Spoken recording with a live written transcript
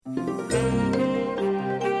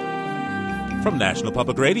From National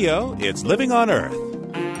Public Radio, it's Living on Earth.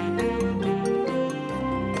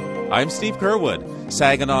 I'm Steve Curwood.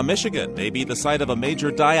 Saginaw, Michigan may be the site of a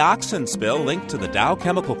major dioxin spill linked to the Dow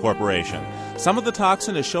Chemical Corporation. Some of the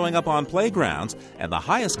toxin is showing up on playgrounds, and the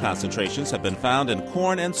highest concentrations have been found in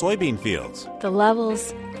corn and soybean fields. The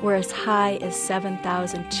levels were as high as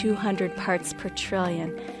 7,200 parts per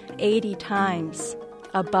trillion, 80 times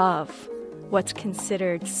above what's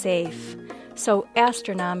considered safe. So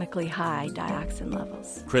astronomically high dioxin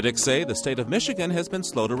levels. Critics say the state of Michigan has been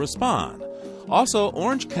slow to respond. Also,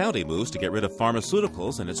 Orange County moves to get rid of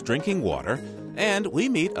pharmaceuticals in its drinking water, and we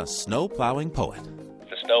meet a snow-plowing poet.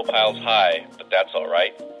 The snow pile's high, but that's all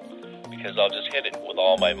right, because I'll just hit it with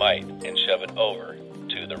all my might and shove it over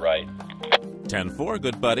to the right. 10-4,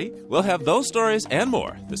 good buddy. We'll have those stories and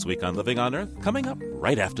more this week on Living on Earth, coming up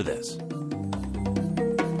right after this.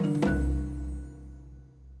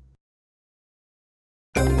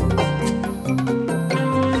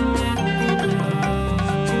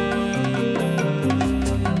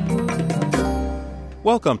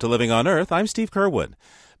 Welcome to Living on Earth. I'm Steve Curwood.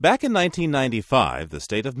 Back in 1995, the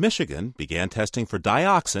state of Michigan began testing for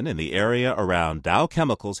dioxin in the area around Dow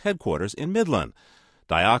Chemical's headquarters in Midland.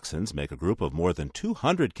 Dioxins make a group of more than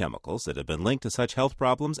 200 chemicals that have been linked to such health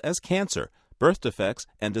problems as cancer, birth defects,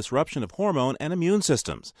 and disruption of hormone and immune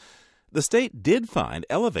systems. The state did find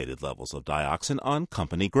elevated levels of dioxin on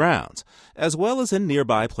company grounds, as well as in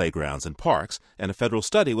nearby playgrounds and parks, and a federal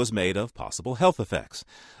study was made of possible health effects.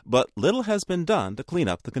 But little has been done to clean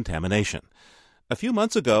up the contamination. A few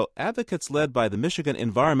months ago, advocates led by the Michigan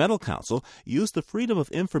Environmental Council used the Freedom of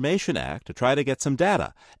Information Act to try to get some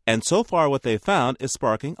data, and so far what they've found is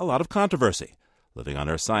sparking a lot of controversy. Living on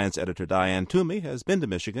Earth science editor Diane Toomey has been to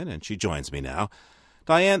Michigan, and she joins me now.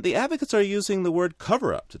 Diane, the advocates are using the word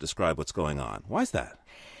cover-up to describe what's going on. Why is that?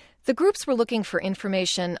 The groups were looking for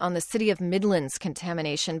information on the city of Midland's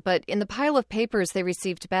contamination, but in the pile of papers they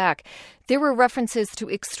received back, there were references to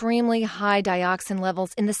extremely high dioxin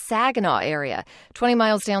levels in the Saginaw area, 20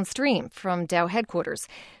 miles downstream from Dow headquarters.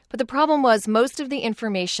 But the problem was most of the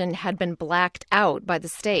information had been blacked out by the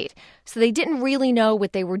state, so they didn't really know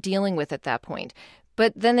what they were dealing with at that point.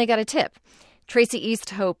 But then they got a tip. Tracy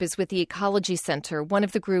Easthope is with the Ecology Center, one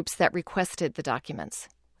of the groups that requested the documents.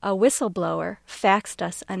 A whistleblower faxed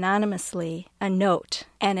us anonymously a note,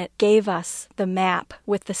 and it gave us the map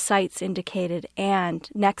with the sites indicated and,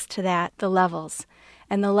 next to that, the levels.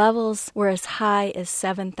 And the levels were as high as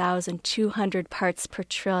 7,200 parts per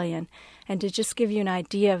trillion. And to just give you an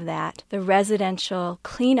idea of that, the residential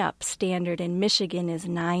cleanup standard in Michigan is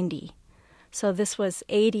 90. So this was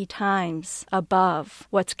 80 times above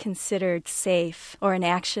what's considered safe or an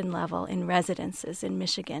action level in residences in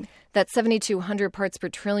Michigan. That 7,200 parts per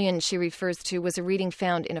trillion she refers to was a reading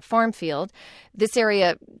found in a farm field. This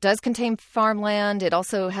area does contain farmland. It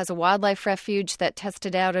also has a wildlife refuge that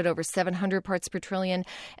tested out at over 700 parts per trillion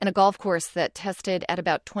and a golf course that tested at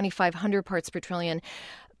about 2,500 parts per trillion.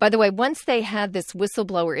 By the way, once they had this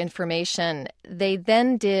whistleblower information, they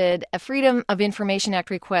then did a Freedom of Information Act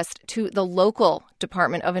request to the local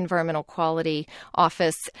Department of Environmental Quality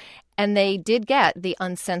office, and they did get the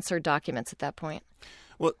uncensored documents at that point.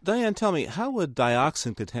 Well, Diane, tell me, how would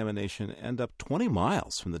dioxin contamination end up 20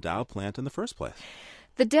 miles from the Dow plant in the first place?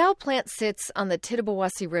 The Dow plant sits on the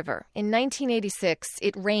Tittabawassee River. In 1986,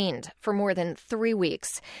 it rained for more than 3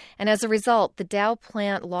 weeks, and as a result, the Dow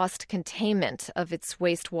plant lost containment of its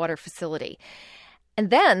wastewater facility. And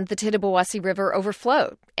then the Tittabawassee River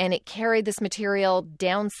overflowed, and it carried this material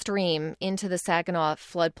downstream into the Saginaw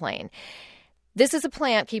floodplain. This is a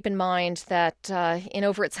plant, keep in mind, that in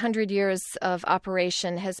over its 100 years of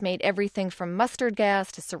operation has made everything from mustard gas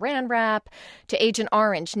to saran wrap to Agent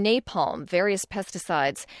Orange, napalm, various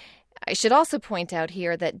pesticides. I should also point out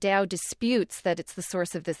here that Dow disputes that it's the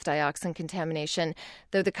source of this dioxin contamination,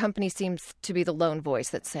 though the company seems to be the lone voice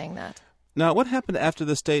that's saying that. Now, what happened after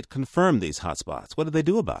the state confirmed these hotspots? What did they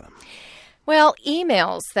do about them? Well,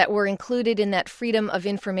 emails that were included in that Freedom of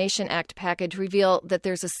Information Act package reveal that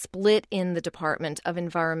there's a split in the Department of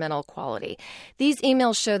Environmental Quality. These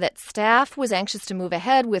emails show that staff was anxious to move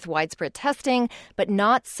ahead with widespread testing, but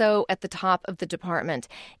not so at the top of the department.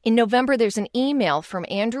 In November, there's an email from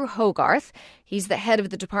Andrew Hogarth. He's the head of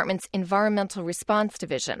the department's Environmental Response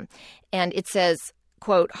Division. And it says,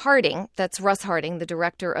 quote, Harding, that's Russ Harding, the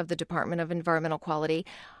director of the Department of Environmental Quality,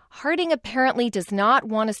 Harding apparently does not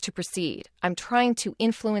want us to proceed. I'm trying to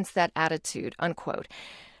influence that attitude, unquote.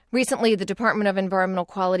 Recently, the Department of Environmental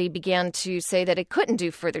Quality began to say that it couldn't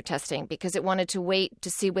do further testing because it wanted to wait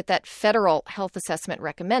to see what that federal health assessment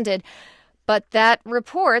recommended. But that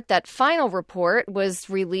report, that final report, was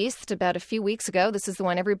released about a few weeks ago. This is the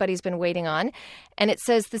one everybody's been waiting on. And it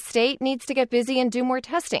says the state needs to get busy and do more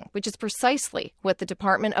testing, which is precisely what the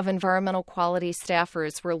Department of Environmental Quality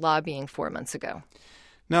staffers were lobbying 4 months ago.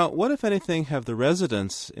 Now, what, if anything, have the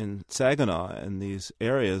residents in Saginaw and these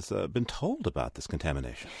areas been told about this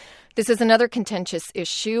contamination? This is another contentious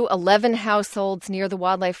issue. 11 households near the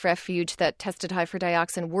wildlife refuge that tested high for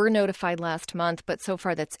dioxin were notified last month, but so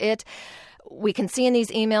far that's it. We can see in these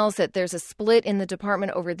emails that there's a split in the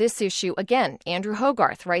department over this issue. Again, Andrew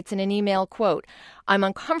Hogarth writes in an email, quote, "I'm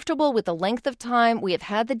uncomfortable with the length of time we have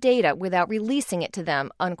had the data without releasing it to them,"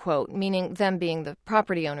 unquote, meaning them being the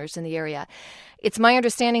property owners in the area. It's my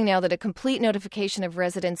understanding now that a complete notification of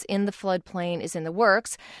residents in the floodplain is in the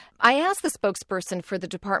works. I asked the spokesperson for the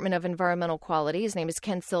Department of Environmental Quality, his name is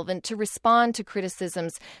Ken Sylvan, to respond to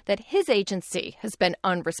criticisms that his agency has been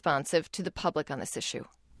unresponsive to the public on this issue.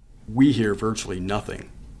 We hear virtually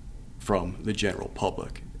nothing from the general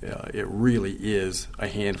public. It really is a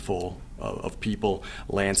handful of people,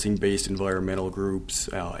 Lansing-based environmental groups,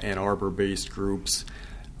 Ann Arbor-based groups.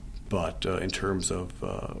 But in terms of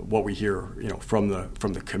what we hear, from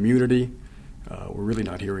the community, we're really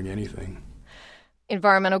not hearing anything.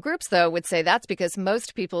 Environmental groups, though, would say that's because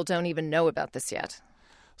most people don't even know about this yet.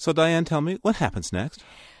 So, Diane, tell me, what happens next?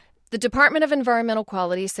 The Department of Environmental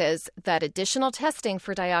Quality says that additional testing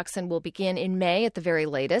for dioxin will begin in May at the very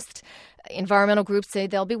latest. Environmental groups say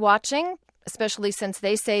they'll be watching, especially since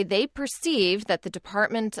they say they perceive that the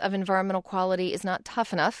Department of Environmental Quality is not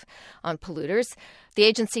tough enough on polluters. The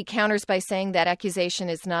agency counters by saying that accusation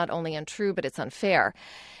is not only untrue, but it's unfair.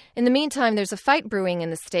 In the meantime, there's a fight brewing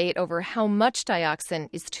in the state over how much dioxin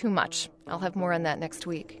is too much. I'll have more on that next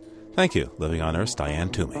week. Thank you, Living on Earth's Diane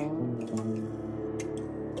Toomey.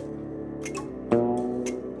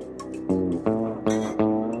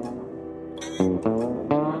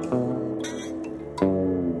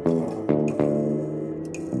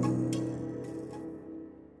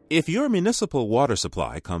 If your municipal water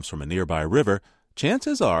supply comes from a nearby river,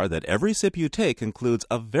 chances are that every sip you take includes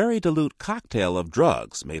a very dilute cocktail of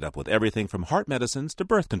drugs made up with everything from heart medicines to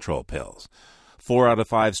birth control pills. 4 out of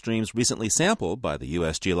 5 streams recently sampled by the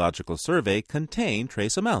U.S. Geological Survey contain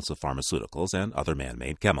trace amounts of pharmaceuticals and other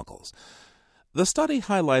man-made chemicals. The study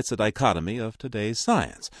highlights a dichotomy of today's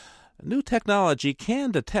science. New technology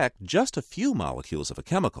can detect just a few molecules of a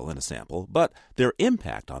chemical in a sample, but their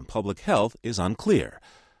impact on public health is unclear.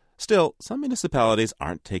 Still, some municipalities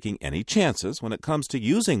aren't taking any chances when it comes to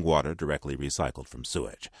using water directly recycled from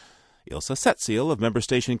sewage. Ilse Setziel of member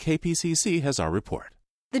station KPCC has our report.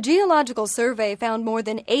 The Geological Survey found more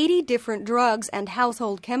than 80 different drugs and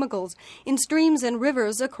household chemicals in streams and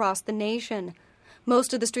rivers across the nation.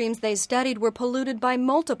 Most of the streams they studied were polluted by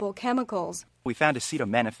multiple chemicals. We found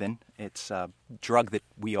acetaminophen. It's a drug that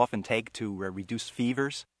we often take to reduce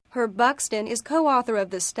fevers. Herb Buxton is co-author of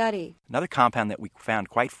the study. Another compound that we found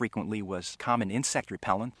quite frequently was common insect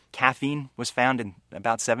repellent. Caffeine was found in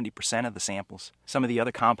about 70% of the samples. Some of the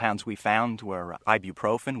other compounds we found were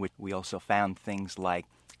ibuprofen, which we also found things like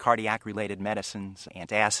cardiac-related medicines,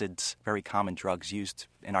 antacids, very common drugs used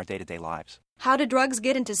in our day-to-day lives. How do drugs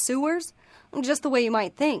get into sewers? Just the way you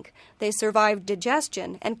might think. They survive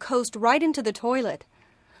digestion and coast right into the toilet.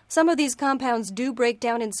 Some of these compounds do break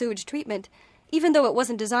down in sewage treatment, even though it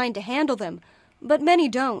wasn't designed to handle them, but many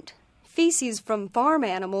don't. Feces from farm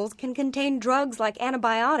animals can contain drugs like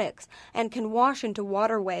antibiotics and can wash into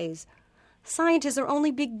waterways. Scientists are only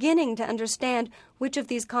beginning to understand which of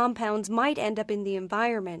these compounds might end up in the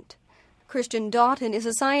environment. Christian Doughton is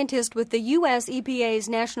a scientist with the U.S. EPA's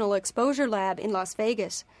National Exposure Lab in Las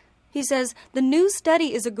Vegas. He says the new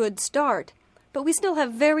study is a good start, but we still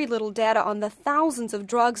have very little data on the thousands of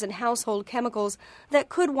drugs and household chemicals that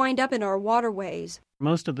could wind up in our waterways.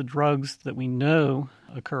 Most of the drugs that we know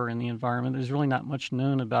occur in the environment, there's really not much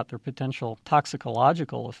known about their potential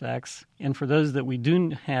toxicological effects. And for those that we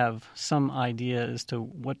do have some idea as to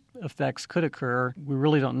what effects could occur, we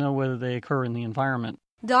really don't know whether they occur in the environment.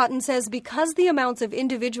 Doughton says because the amounts of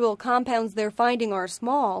individual compounds they're finding are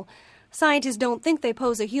small, scientists don't think they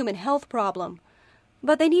pose a human health problem.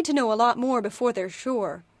 But they need to know a lot more before they're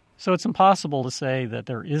sure. So it's impossible to say that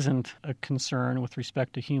there isn't a concern with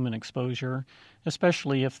respect to human exposure,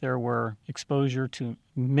 especially if there were exposure to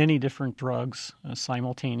many different drugs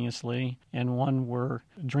simultaneously, and one were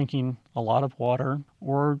drinking a lot of water,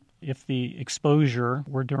 or if the exposure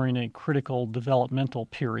were during a critical developmental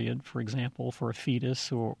period, for example, for a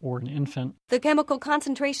fetus or an infant. The chemical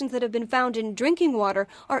concentrations that have been found in drinking water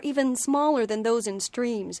are even smaller than those in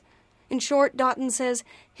streams. In short, Doughton says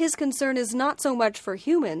his concern is not so much for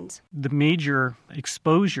humans. The major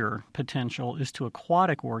exposure potential is to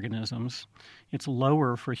aquatic organisms. It's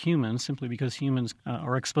lower for humans simply because humans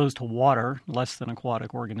are exposed to water less than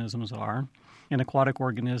aquatic organisms are. In aquatic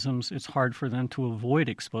organisms, it's hard for them to avoid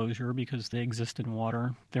exposure because they exist in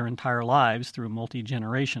water their entire lives through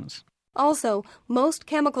multi-generations. Also, most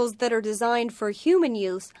chemicals that are designed for human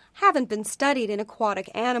use haven't been studied in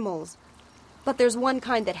aquatic animals. But there's one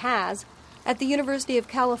kind that has. At the University of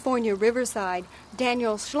California, Riverside,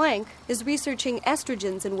 Daniel Schlenk is researching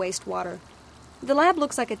estrogens in wastewater. The lab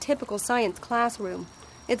looks like a typical science classroom.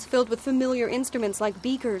 It's filled with familiar instruments like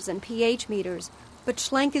beakers and pH meters, but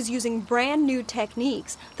Schlenk is using brand new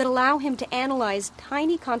techniques that allow him to analyze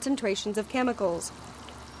tiny concentrations of chemicals.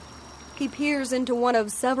 He peers into one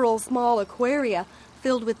of several small aquaria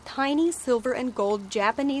filled with tiny silver and gold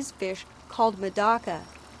Japanese fish called Medaka.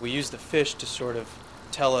 We use the fish to sort of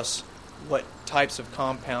tell us what types of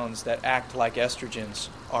compounds that act like estrogens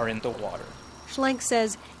are in the water. Schlenk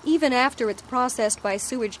says even after it's processed by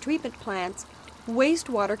sewage treatment plants,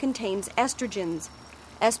 wastewater contains estrogens.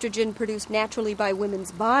 Estrogen produced naturally by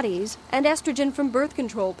women's bodies, and estrogen from birth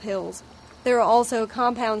control pills. There are also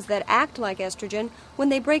compounds that act like estrogen when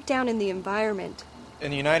they break down in the environment. In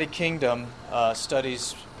the United Kingdom,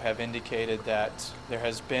 studies have indicated that there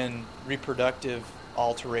has been reproductive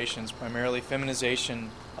alterations, primarily feminization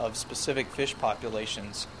of specific fish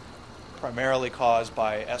populations, primarily caused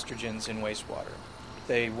by estrogens in wastewater.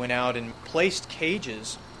 They went out and placed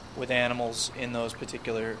cages with animals in those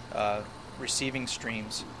particular receiving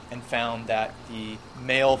streams and found that the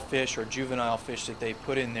male fish or juvenile fish that they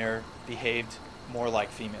put in there behaved more like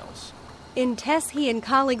females. In tests he and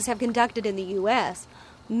colleagues have conducted in the U.S.,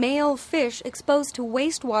 male fish exposed to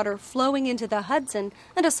wastewater flowing into the Hudson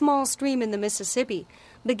and a small stream in the Mississippi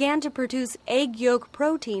began to produce egg yolk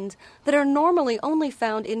proteins that are normally only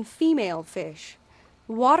found in female fish.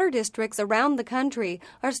 Water districts around the country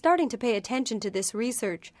are starting to pay attention to this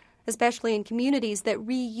research, especially in communities that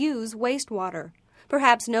reuse wastewater.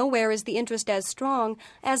 Perhaps nowhere is the interest as strong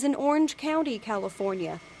as in Orange County,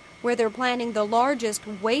 California, where they're planning the largest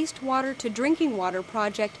wastewater to drinking water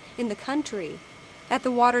project in the country. At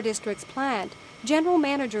the Water District's plant, General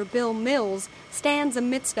Manager Bill Mills stands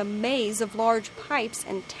amidst a maze of large pipes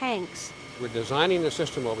and tanks. We're designing a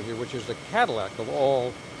system over here which is the Cadillac of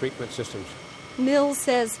all treatment systems. Mills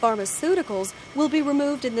says pharmaceuticals will be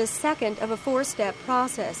removed in the second of a four-step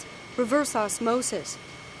process, reverse osmosis.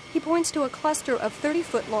 He points to a cluster of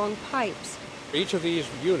 30-foot-long pipes. Each of these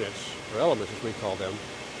units, or elements as we call them,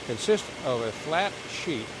 consist of a flat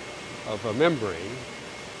sheet of a membrane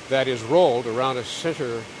that is rolled around a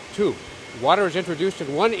center tube. Water is introduced at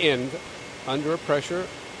one end under a pressure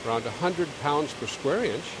around 100 pounds per square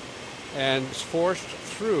inch and is forced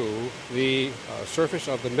through the surface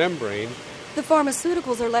of the membrane. The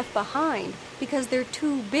pharmaceuticals are left behind because they're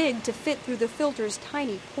too big to fit through the filter's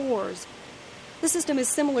tiny pores. The system is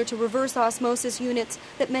similar to reverse osmosis units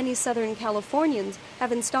that many Southern Californians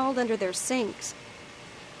have installed under their sinks.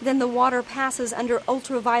 Then the water passes under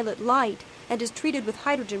ultraviolet light and is treated with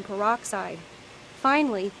hydrogen peroxide.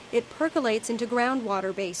 Finally, it percolates into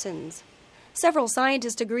groundwater basins. Several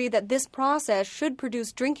scientists agree that this process should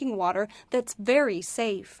produce drinking water that's very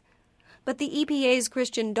safe. But the EPA's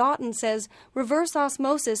Christian Doughton says reverse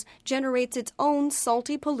osmosis generates its own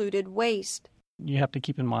salty, polluted waste. You have to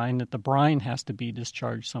keep in mind that the brine has to be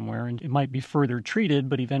discharged somewhere, and it might be further treated,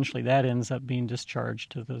 but eventually that ends up being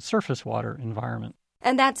discharged to the surface water environment.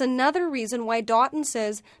 And that's another reason why Doughton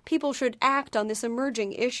says people should act on this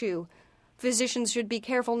emerging issue. Physicians should be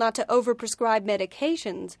careful not to overprescribe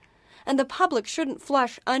medications, and the public shouldn't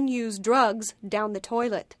flush unused drugs down the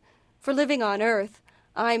toilet. For Living on Earth,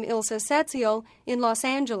 I'm Ilsa Setziel in Los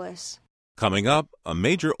Angeles. Coming up, a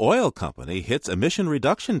major oil company hits emission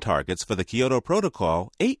reduction targets for the Kyoto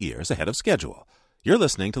Protocol 8 years ahead of schedule. You're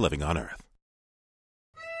listening to Living on Earth.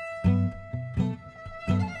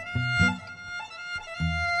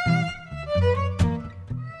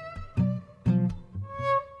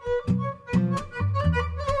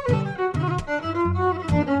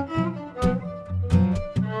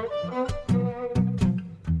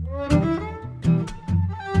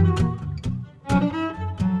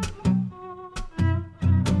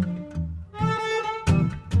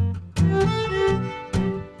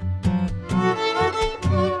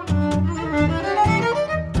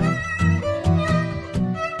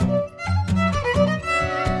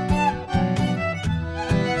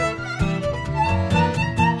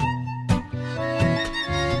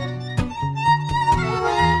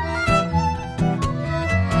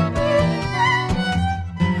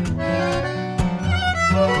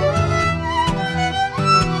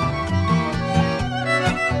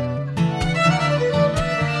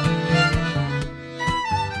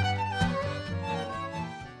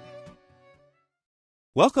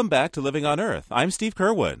 Welcome back to Living on Earth. I'm Steve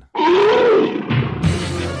Curwood.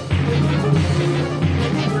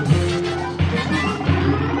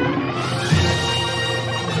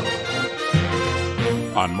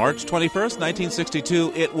 On March 21st,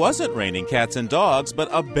 1962, it wasn't raining cats and dogs, but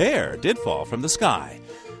a bear did fall from the sky.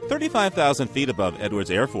 35,000 feet above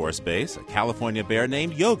Edwards Air Force Base, a California bear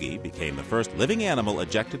named Yogi became the first living animal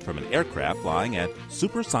ejected from an aircraft flying at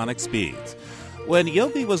supersonic speeds. When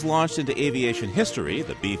Yogi was launched into aviation history,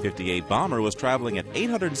 the B-58 bomber was traveling at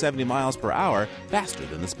 870 miles per hour, faster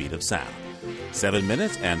than the speed of sound. 7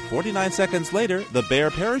 minutes and 49 seconds later, the bear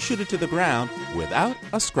parachuted to the ground without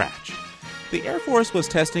a scratch. The Air Force was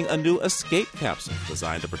testing a new escape capsule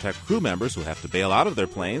designed to protect crew members who have to bail out of their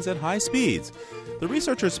planes at high speeds. The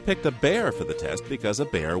researchers picked a bear for the test because a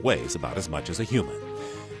bear weighs about as much as a human.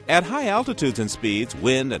 At high altitudes and speeds,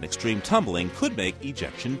 wind and extreme tumbling could make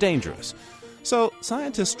ejection dangerous. So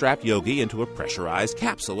scientists strapped Yogi into a pressurized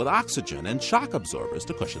capsule with oxygen and shock absorbers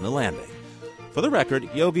to cushion the landing. For the record,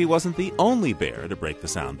 Yogi wasn't the only bear to break the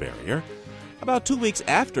sound barrier. About 2 weeks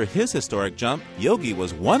after his historic jump, Yogi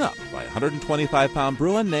was one-upped by a 125-pound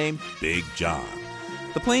Bruin named Big John.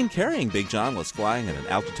 The plane carrying Big John was flying at an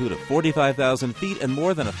altitude of 45,000 feet and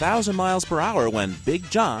more than 1,000 miles per hour when Big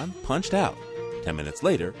John punched out. 10 minutes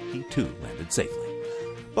later, he too landed safely.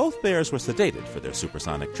 Both bears were sedated for their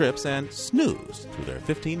supersonic trips and snoozed through their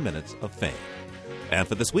 15 minutes of fame. And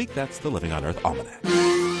for this week, that's the Living on Earth Almanac.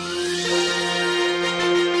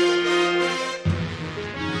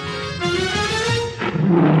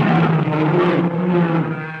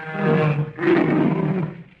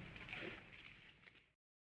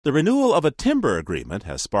 The renewal of a timber agreement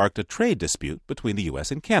has sparked a trade dispute between the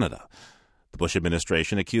U.S. and Canada. The Bush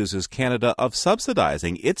administration accuses Canada of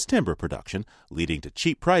subsidizing its timber production, leading to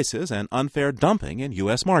cheap prices and unfair dumping in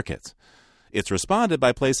U.S. markets. It's responded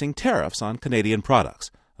by placing tariffs on Canadian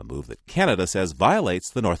products, a move that Canada says violates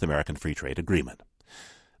the North American Free Trade Agreement.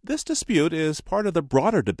 This dispute is part of the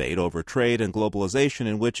broader debate over trade and globalization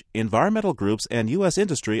in which environmental groups and U.S.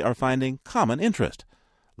 industry are finding common interest.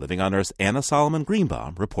 Living on Earth's Anna Solomon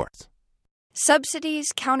Greenbaum reports. Subsidies,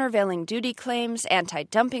 countervailing duty claims,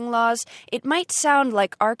 anti-dumping laws, it might sound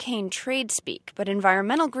like arcane trade speak, but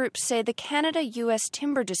environmental groups say the Canada-U.S.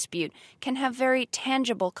 timber dispute can have very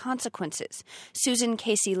tangible consequences. Susan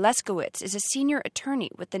Casey Leskowitz is a senior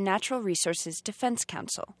attorney with the Natural Resources Defense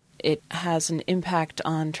Council. It has an impact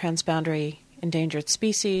on transboundary endangered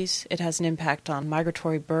species. It has an impact on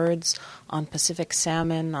migratory birds, on Pacific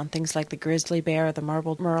salmon, on things like the grizzly bear, the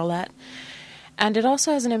marbled murrelet. And it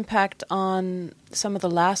also has an impact on some of the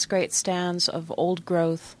last great stands of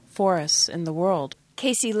old-growth forests in the world.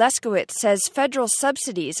 Casey Leskowitz says federal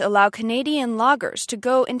subsidies allow Canadian loggers to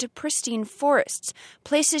go into pristine forests,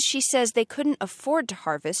 places she says they couldn't afford to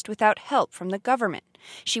harvest without help from the government.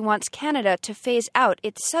 She wants Canada to phase out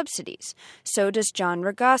its subsidies. So does John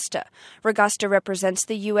Ragasta. Ragasta represents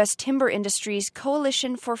the U.S. timber industry's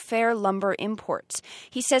Coalition for Fair Lumber Imports.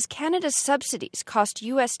 He says Canada's subsidies cost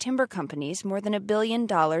U.S. timber companies more than $1 billion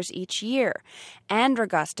each year. And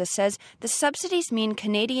Ragasta says the subsidies mean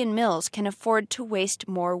Canadian mills can afford to waste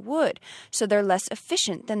more wood, so they're less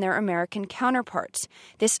efficient than their American counterparts.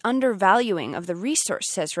 This undervaluing of the resource,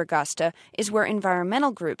 says Ragasta, is where environmental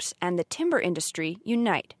groups and the timber industry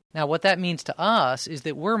unite. Now, what that means to us is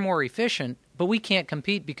that we're more efficient, but we can't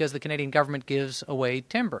compete because the Canadian government gives away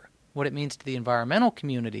timber. What it means to the environmental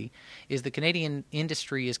community is the Canadian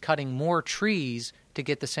industry is cutting more trees to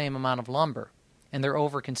get the same amount of lumber, and they're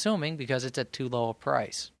over-consuming because it's at too low a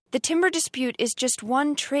price. The timber dispute is just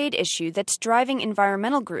one trade issue that's driving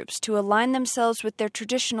environmental groups to align themselves with their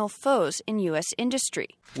traditional foes in U.S. industry.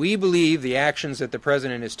 We believe the actions that the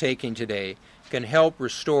President is taking today can help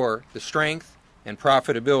restore the strength and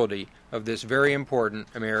profitability of this very important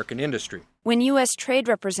American industry. When U.S. Trade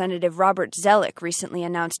Representative Robert Zellick recently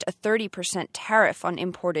announced a 30% tariff on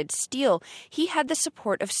imported steel, he had the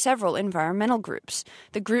support of several environmental groups.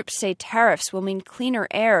 The groups say tariffs will mean cleaner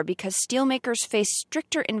air because steelmakers face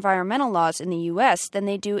stricter environmental laws in the U.S. than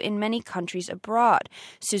they do in many countries abroad.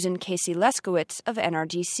 Susan Casey Leskowitz of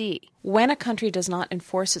NRDC. When a country does not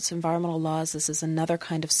enforce its environmental laws, this is another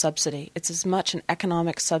kind of subsidy. It's as much an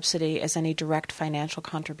economic subsidy as any direct financial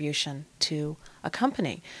contribution to a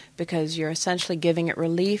company, because you're essentially giving it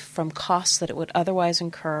relief from costs that it would otherwise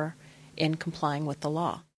incur in complying with the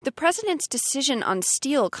law. The president's decision on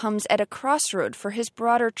steel comes at a crossroad for his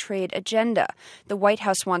broader trade agenda. The White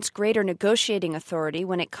House wants greater negotiating authority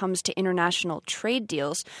when it comes to international trade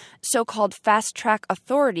deals. So-called fast-track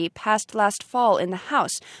authority passed last fall in the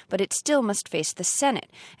House, but it still must face the Senate.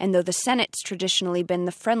 And though the Senate's traditionally been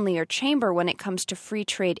the friendlier chamber when it comes to free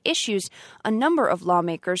trade issues, a number of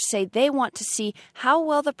lawmakers say they want to see how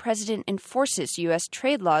well the president enforces U.S.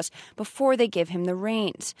 trade laws before they give him the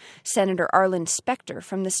reins. Senator Arlen Specter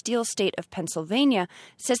from the steel state of Pennsylvania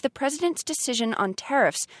says the president's decision on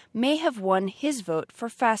tariffs may have won his vote for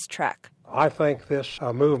fast track. I think this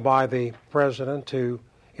move by the president to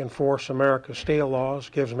enforce America's steel laws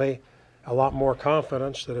gives me a lot more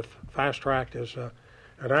confidence that if fast track is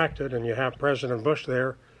enacted and you have President Bush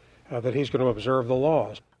there, that he's going to observe the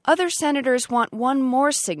laws. Other senators want one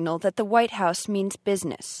more signal that the White House means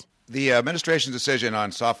business. The administration's decision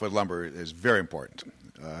on softwood lumber is very important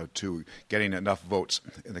to getting enough votes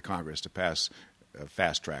in the Congress to pass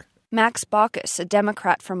fast track. Max Baucus, a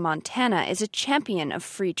Democrat from Montana, is a champion of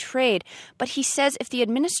free trade, but he says if the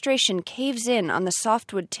administration caves in on the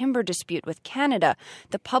softwood timber dispute with Canada,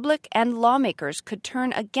 the public and lawmakers could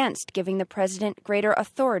turn against giving the president greater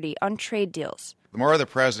authority on trade deals. The more the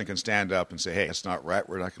president can stand up and say, hey, that's not right,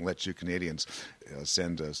 we're not going to let you Canadians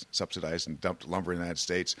send subsidized and dumped lumber in the United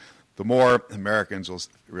States, the more Americans will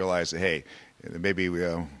realize that, hey, maybe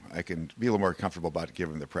I can be a little more comfortable about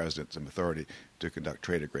giving the president some authority to conduct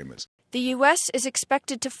trade agreements. The U.S. is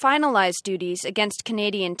expected to finalize duties against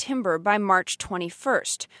Canadian timber by March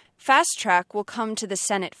 21st. Fast track will come to the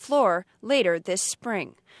Senate floor later this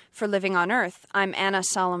spring. For Living on Earth, I'm Anna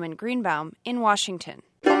Solomon Greenbaum in Washington.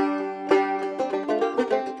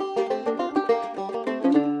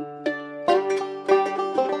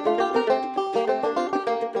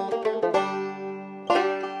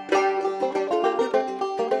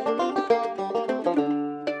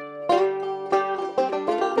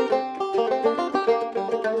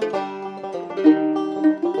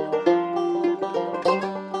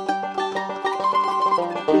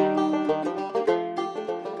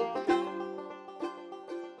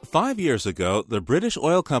 "5 years ago, the British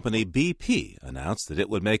oil company BP announced that it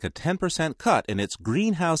would make a 10% cut in its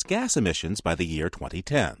greenhouse gas emissions by the year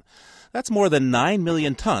 2010. That's more than 9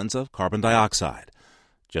 million tons of carbon dioxide.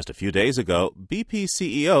 Just a few days ago, BP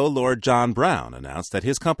CEO Lord John Browne announced that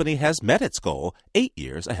his company has met its goal 8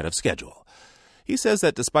 years ahead of schedule. He says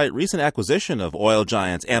that despite recent acquisition of oil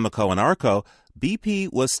giants Amoco and Arco,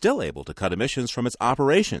 BP was still able to cut emissions from its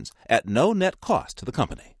operations at no net cost to the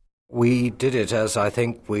company. We did it as I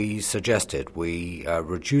think we suggested. We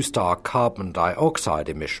reduced our carbon dioxide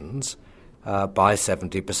emissions by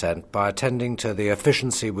 70% by attending to the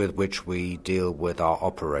efficiency with which we deal with our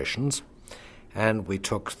operations. And we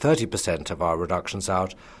took 30% of our reductions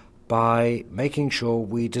out by making sure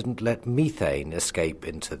we didn't let methane escape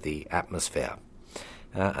into the atmosphere.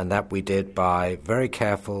 And that we did by very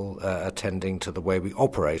careful attending to the way we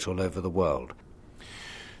operate all over the world.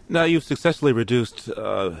 Now, you've successfully reduced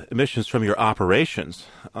emissions from your operations.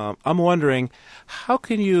 I'm wondering, how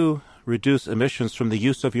can you reduce emissions from the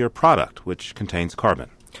use of your product, which contains carbon?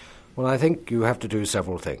 Well, I think you have to do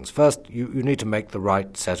several things. First, you need to make the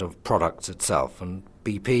right set of products itself, and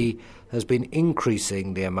BP has been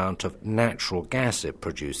increasing the amount of natural gas it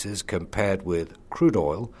produces compared with crude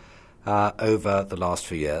oil over the last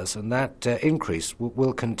few years, and that increase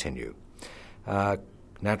will continue.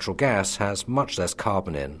 Natural gas has much less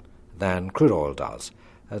carbon in than crude oil does.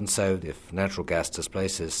 And so if natural gas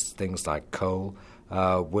displaces things like coal,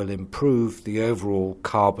 will improve the overall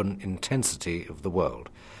carbon intensity of the world.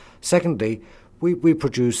 Secondly, we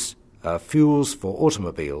produce fuels for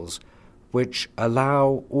automobiles which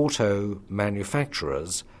allow auto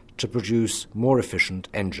manufacturers to produce more efficient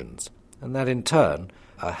engines. And that in turn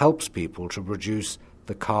helps people to reduce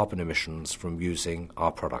the carbon emissions from using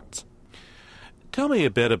our products. Tell me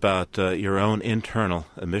a bit about your own internal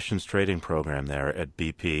emissions trading program there at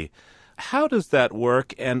BP. How does that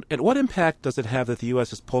work, and what impact does it have that the U.S.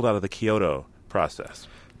 has pulled out of the Kyoto process?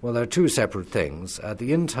 Well, there are two separate things.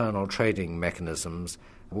 The internal trading mechanisms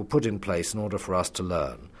were put in place in order for us to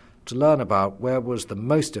learn about where was the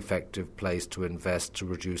most effective place to invest to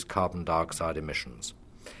reduce carbon dioxide emissions.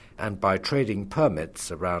 And by trading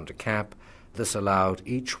permits around a cap, this allowed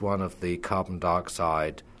each one of the carbon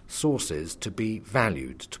dioxide sources to be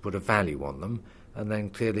valued, to put a value on them, and then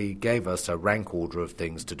clearly gave us a rank order of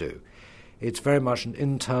things to do. It's very much an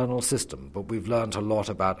internal system, but we've learned a lot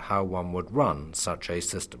about how one would run such a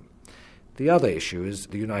system. The other issue is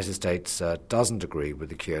the United States doesn't agree with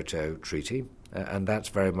the Kyoto Treaty, and that's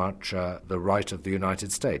very much the right of the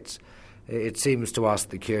United States. It seems to us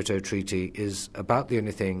the Kyoto Treaty is about the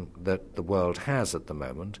only thing that the world has at the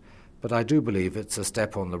moment, but I do believe it's a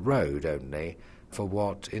step on the road only for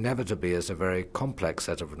what inevitably is a very complex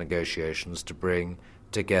set of negotiations to bring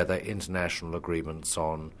together international agreements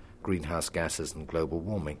on greenhouse gases and global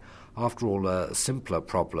warming. After all, a simpler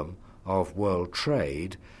problem of world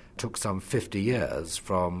trade took some 50 years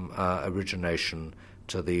from origination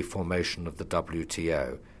to the formation of the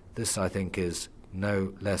WTO. This, I think, is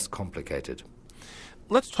no less complicated.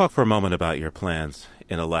 Let's talk for a moment about your plans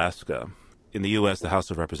in Alaska. In the U.S., the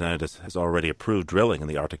House of Representatives has already approved drilling in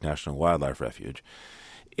the Arctic National Wildlife Refuge.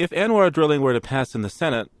 If ANWR drilling were to pass in the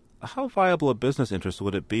Senate, how viable a business interest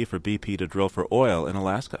would it be for BP to drill for oil in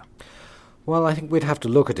Alaska? Well, I think we'd have to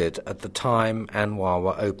look at it at the time ANWR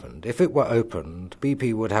were opened. If it were opened,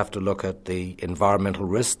 BP would have to look at the environmental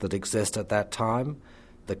risks that exist at that time,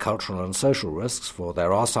 the cultural and social risks, for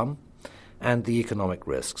there are some, and the economic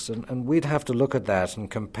risks. And we'd have to look at that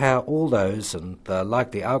and compare all those and the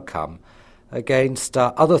likely outcome against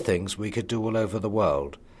other things we could do all over the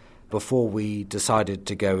world before we decided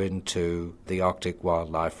to go into the Arctic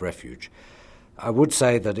Wildlife Refuge. I would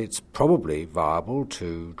say that it's probably viable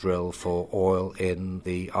to drill for oil in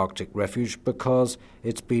the Arctic Refuge because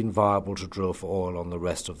it's been viable to drill for oil on the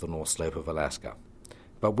rest of the North Slope of Alaska.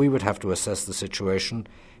 But we would have to assess the situation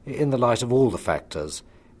in the light of all the factors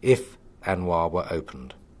if ANWR were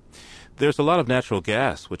opened. There's a lot of natural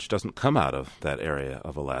gas which doesn't come out of that area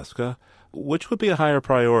of Alaska. Which would be a higher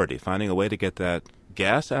priority, finding a way to get that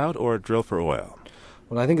gas out or drill for oil?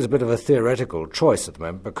 Well, I think it's a bit of a theoretical choice at the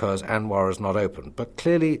moment because ANWR is not open. But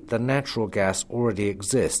clearly the natural gas already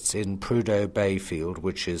exists in Prudhoe Bay field,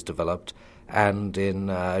 which is developed, and in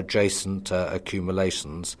adjacent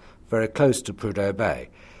accumulations very close to Prudhoe Bay.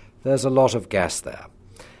 There's a lot of gas there.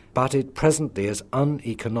 But it presently is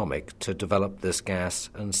uneconomic to develop this gas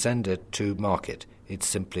and send it to market. It's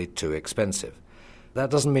simply too expensive. That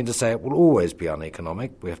doesn't mean to say it will always be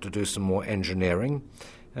uneconomic. We have to do some more engineering,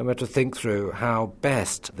 and we have to think through how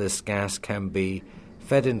best this gas can be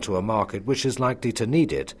fed into a market which is likely to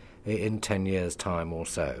need it in 10 years' time or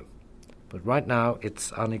so. But right now,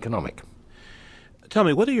 it's uneconomic. Tell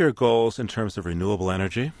me, what are your goals in terms of renewable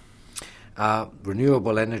energy?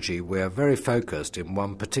 Renewable energy, we are very focused in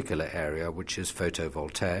one particular area, which is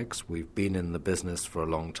photovoltaics. We've been in the business for a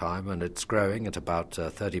long time, and it's growing at about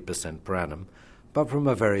 30% per annum, but from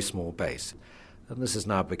a very small base. And this is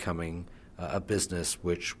now becoming a business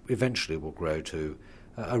which eventually will grow to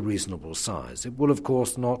a reasonable size. It will, of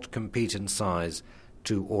course, not compete in size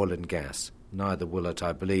to oil and gas. Neither will it,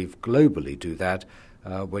 I believe, globally do that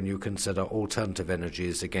when you consider alternative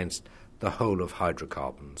energies against the whole of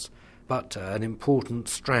hydrocarbons. But an important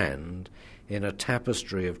strand in a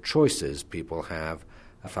tapestry of choices people have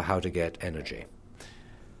for how to get energy.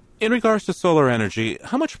 In regards to solar energy,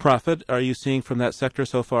 how much profit are you seeing from that sector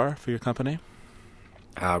so far for your company?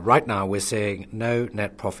 Right now we're seeing no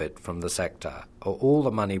net profit from the sector. All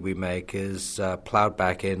the money we make is ploughed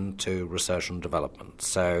back into research and development.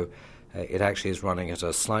 So it actually is running at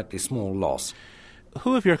a slightly small loss.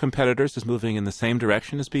 Who of your competitors is moving in the same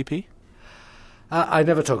direction as BP? I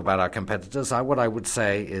never talk about our competitors. What I would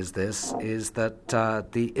say is this, is that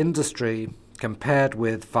the industry, compared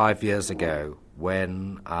with 5 years ago,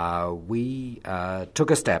 when we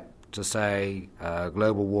took a step to say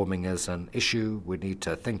global warming is an issue, we need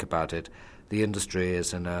to think about it, the industry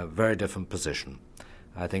is in a very different position.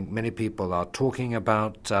 I think many people are talking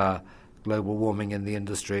about global warming in the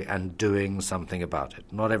industry and doing something about it.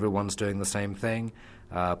 Not everyone's doing the same thing,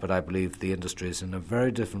 but I believe the industry is in a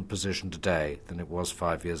very different position today than it was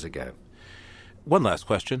 5 years ago. One last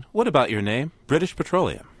question. What about your name, British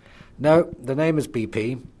Petroleum? No, the name is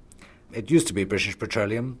BP. It used to be British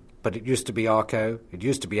Petroleum, but it used to be Arco, it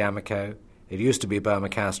used to be Amoco, it used to be Burma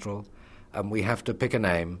Castrol, and we have to pick a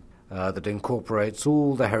name that incorporates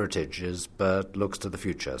all the heritages but looks to the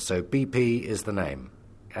future. So BP is the name.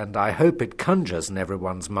 And I hope it conjures in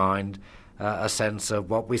everyone's mind a sense of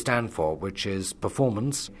what we stand for, which is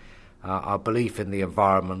performance, our belief in the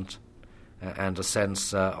environment, and a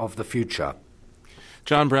sense of the future.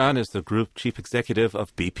 John Brown is the Group Chief Executive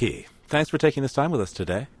of BP. Thanks for taking this time with us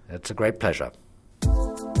today. It's a great pleasure.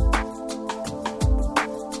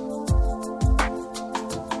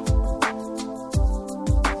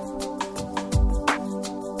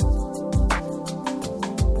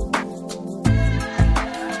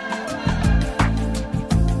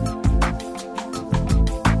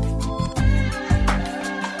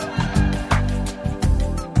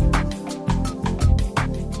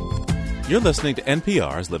 You're listening to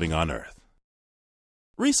NPR's Living on Earth.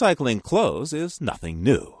 Recycling clothes is nothing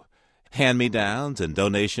new. Hand-me-downs and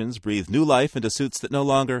donations breathe new life into suits that no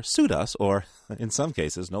longer suit us or, in some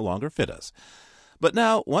cases, no longer fit us. But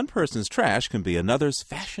now, one person's trash can be another's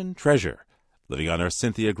fashion treasure. Living on Earth's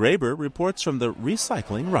Cynthia Graber reports from the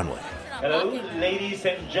recycling runway. Hello, ladies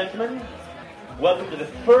and gentlemen. Welcome to the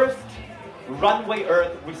first Runway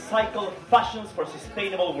Earth Recycled Fashions for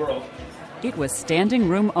Sustainable World. It was standing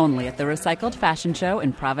room only at the Recycled Fashion Show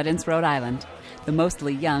in Providence, Rhode Island. The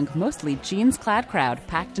mostly young, mostly jeans-clad crowd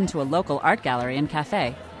packed into a local art gallery and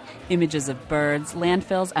cafe. Images of birds,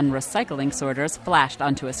 landfills, and recycling sorters flashed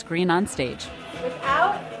onto a screen on stage.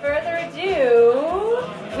 Without further ado,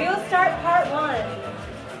 we'll start part one.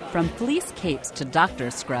 From fleece capes to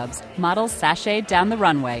doctor's scrubs, models sashayed down the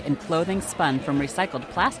runway in clothing spun from recycled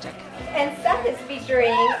plastic. And Seth is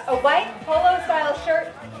featuring a white polo-style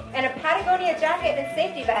shirt and a Patagonia jacket and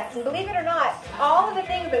safety vest. And believe it or not, all of the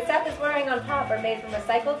things that Seth is wearing on top are made from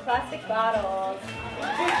recycled plastic bottles.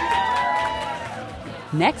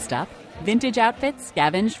 Next up, vintage outfits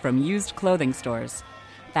scavenged from used clothing stores.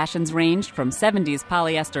 Fashions ranged from 70s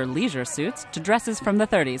polyester leisure suits to dresses from the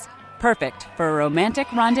 30s, perfect for a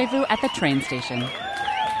romantic rendezvous at the train station.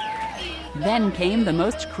 Then came the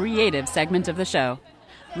most creative segment of the show.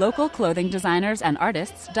 Local clothing designers and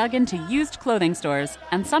artists dug into used clothing stores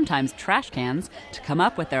and sometimes trash cans to come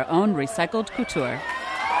up with their own recycled couture.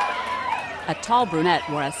 A tall brunette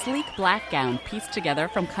wore a sleek black gown pieced together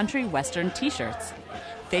from country western t-shirts.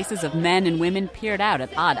 Faces of men and women peered out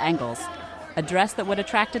at odd angles. A dress that would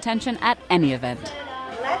attract attention at any event.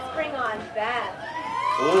 Let's bring on Beth.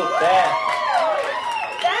 Ooh, Beth.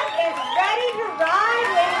 Beth is ready to ride,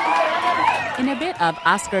 ladies and gentlemen. In a bit of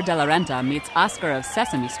Oscar de la Renta meets Oscar of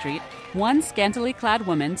Sesame Street, one scantily clad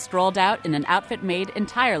woman strolled out in an outfit made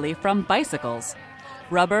entirely from bicycles.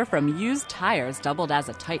 Rubber from used tires doubled as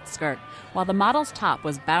a tight skirt, while the model's top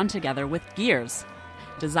was bound together with gears.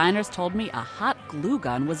 Designers told me a hot glue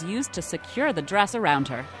gun was used to secure the dress around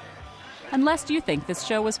her. Unless you think this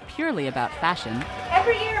show was purely about fashion.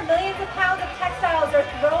 Every year, millions of pounds of textiles are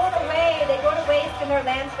thrown away. They go to waste in their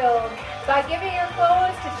landfills. By giving your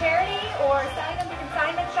clothes to charity or selling them to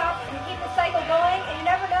consignment shops, you keep the cycle going, and you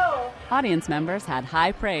never know. Audience members had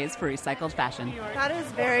high praise for recycled fashion. That is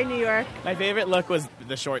very New York. My favorite look was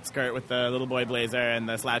the short skirt with the little boy blazer and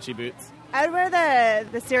the slouchy boots. I'd wear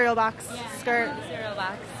the cereal box skirt. Cereal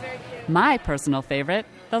box. My personal favorite,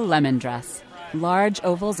 the lemon dress. Large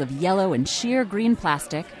ovals of yellow and sheer green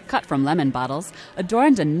plastic, cut from lemon bottles,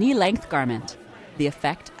 adorned a knee-length garment. The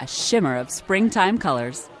effect, a shimmer of springtime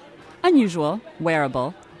colors. Unusual,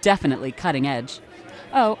 wearable, definitely cutting edge.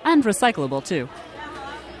 Oh, and recyclable, too.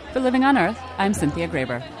 For Living on Earth, I'm Cynthia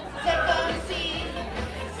Graber.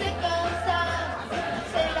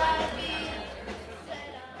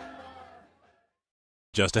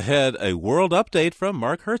 Just ahead, a world update from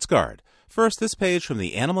Mark Hertzgaard. First, this page from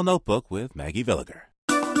the Animal Notebook with Maggie Villiger.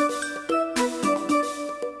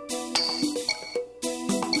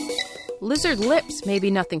 Lizard lips may be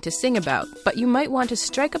nothing to sing about, but you might want to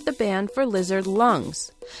strike up the band for lizard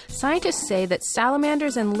lungs. Scientists say that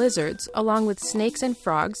salamanders and lizards, along with snakes and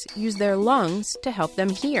frogs, use their lungs to help them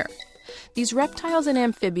hear. These reptiles and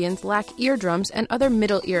amphibians lack eardrums and other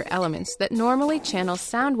middle ear elements that normally channel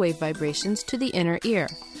sound wave vibrations to the inner ear.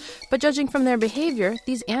 But judging from their behavior,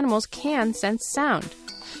 these animals can sense sound.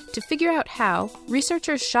 To figure out how,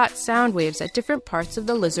 researchers shot sound waves at different parts of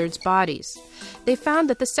the lizards' bodies. They found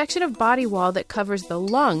that the section of body wall that covers the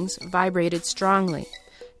lungs vibrated strongly.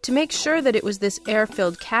 To make sure that it was this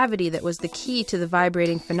air-filled cavity that was the key to the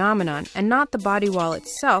vibrating phenomenon, and not the body wall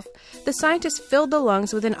itself, the scientists filled the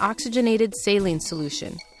lungs with an oxygenated saline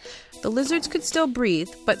solution. The lizards could still breathe,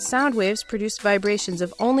 but sound waves produced vibrations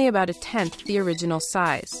of only about 1/10 the original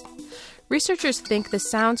size. Researchers think the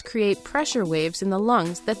sounds create pressure waves in the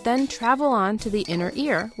lungs that then travel on to the inner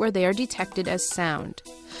ear, where they are detected as sound.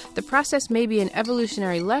 The process may be an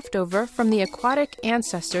evolutionary leftover from the aquatic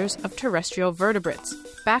ancestors of terrestrial vertebrates,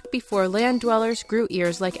 back before land dwellers grew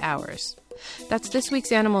ears like ours. That's this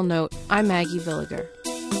week's Animal Note. I'm Maggie Villiger.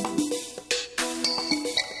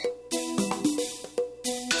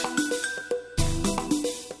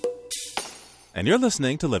 And you're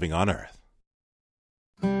listening to Living on Earth.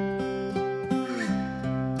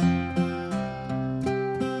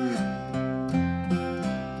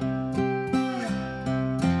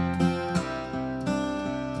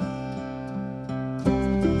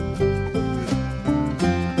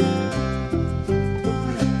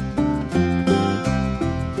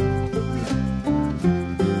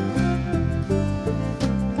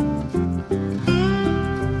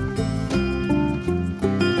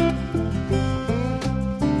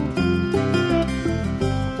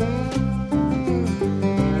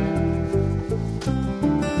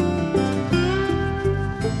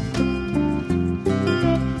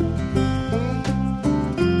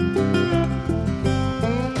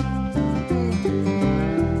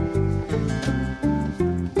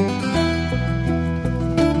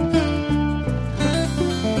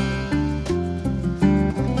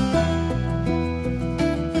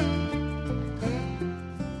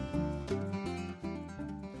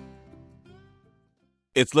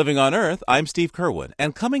 It's Living on Earth. I'm Steve Kerwin.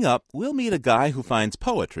 And coming up, we'll meet a guy who finds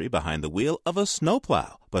poetry behind the wheel of a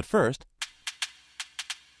snowplow. But first,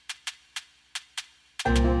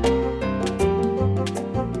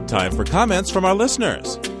 time for comments from our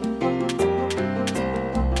listeners.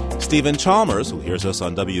 Stephen Chalmers, who hears us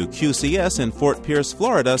on WQCS in Fort Pierce,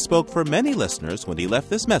 Florida, spoke for many listeners when he left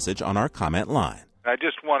this message on our comment line. I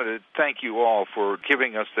just wanted to thank you all for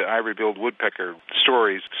giving us the ivory-billed woodpecker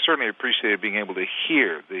stories. Certainly appreciated being able to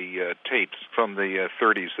hear the tapes from the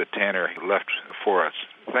 30s that Tanner left for us.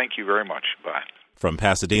 Thank you very much. Bye. From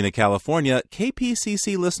Pasadena, California,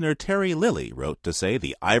 KPCC listener Terry Lilly wrote to say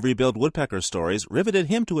the ivory-billed woodpecker stories riveted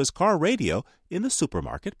him to his car radio in the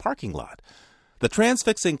supermarket parking lot. The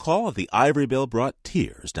transfixing call of the ivory-bill brought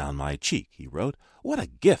tears down my cheek, he wrote. What a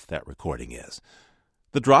gift that recording is.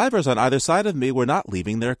 The drivers on either side of me were not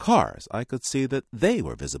leaving their cars. I could see that they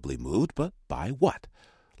were visibly moved, but by what?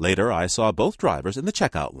 Later, I saw both drivers in the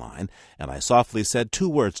checkout line, and I softly said 2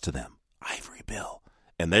 words to them, Ivory Bill.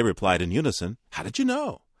 And they replied in unison, how did you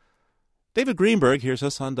know? David Greenberg hears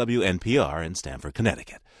us on WNPR in Stamford,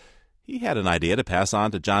 Connecticut. He had an idea to pass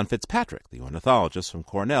on to John Fitzpatrick, the ornithologist from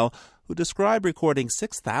Cornell, who described recording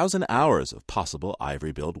 6,000 hours of possible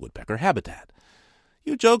ivory-billed woodpecker habitat.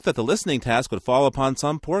 You joked that the listening task would fall upon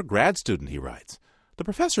some poor grad student, he writes. The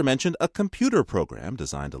professor mentioned a computer program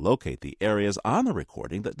designed to locate the areas on the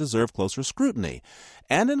recording that deserve closer scrutiny,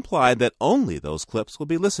 and implied that only those clips will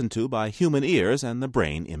be listened to by human ears and the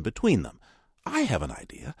brain in between them. I have an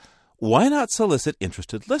idea. Why not solicit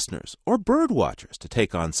interested listeners or bird watchers to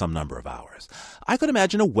take on some number of hours? I could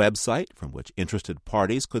imagine a website from which interested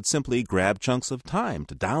parties could simply grab chunks of time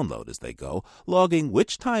to download as they go, logging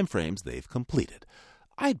which time frames they've completed.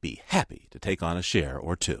 I'd be happy to take on a share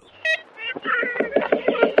or two.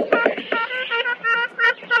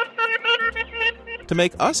 To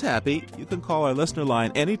make us happy, you can call our listener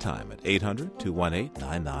line anytime at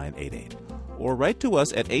 800-218-9988. Or write to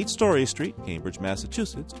us at 8 Story Street, Cambridge,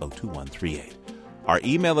 Massachusetts, 02138. Our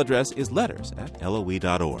email address is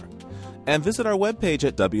letters@loe.org. And visit our webpage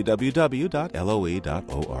at www.loe.org.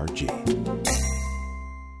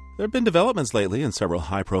 There have been developments lately in several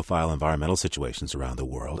high-profile environmental situations around the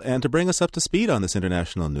world. And to bring us up to speed on this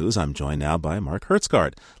international news, I'm joined now by Mark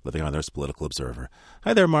Hertsgaard, Living on Earth's political observer.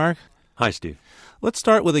 Hi there, Mark. Hi, Steve. Let's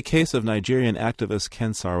start with the case of Nigerian activist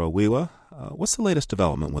Ken Saro-Wiwa. What's the latest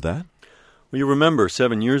development with that? Well, you remember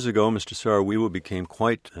 7 years ago, Mr. Saro-Wiwa became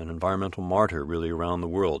quite an environmental martyr really around the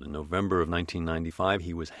world. In November of 1995,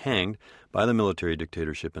 he was hanged by the military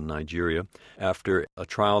dictatorship in Nigeria after a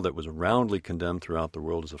trial that was roundly condemned throughout the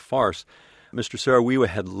world as a farce. Mr. Saro-Wiwa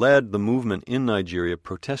had led the movement in Nigeria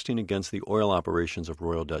protesting against the oil operations of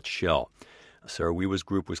Royal Dutch Shell. Saro-Wiwa's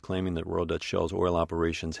group was claiming that Royal Dutch Shell's oil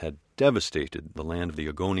operations had devastated the land of the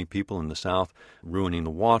Ogoni people in the south, ruining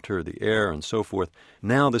the water, the air, and so forth.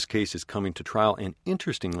 Now this case is coming to trial, and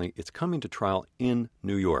interestingly, it's coming to trial in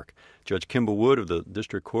New York. Judge Kimball Wood of the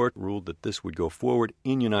district court ruled that this would go forward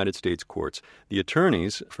in United States courts. The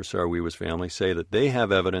attorneys for Saro-Wiwa's family say that they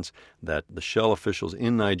have evidence that the Shell officials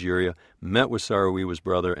in Nigeria met with Saro-Wiwa's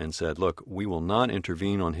brother and said, look, we will not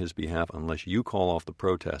intervene on his behalf unless you call off the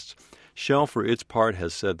protests. Shell, for its part,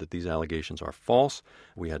 has said that these allegations are false.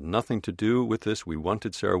 We had nothing to do with this. We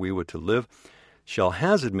wanted Saro-Wiwa to live. Shell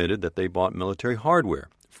has admitted that they bought military hardware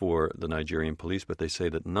for the Nigerian police, but they say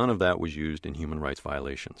that none of that was used in human rights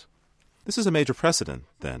violations. This is a major precedent,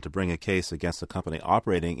 then, to bring a case against a company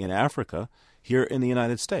operating in Africa here in the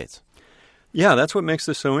United States. Yeah, that's what makes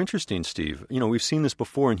this so interesting, Steve. You know, we've seen this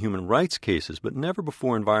before in human rights cases, but never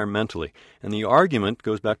before environmentally. And the argument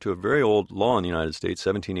goes back to a very old law in the United States,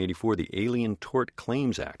 1784, the Alien Tort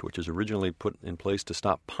Claims Act, which was originally put in place to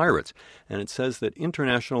stop pirates. And it says that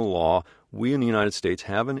international law, we in the United States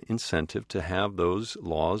have an incentive to have those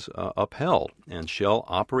laws upheld. And Shell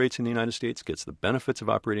operates in the United States, gets the benefits of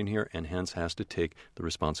operating here, and hence has to take the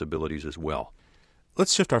responsibilities as well.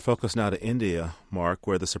 Let's shift our focus now to India, Mark,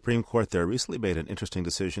 where the Supreme Court there recently made an interesting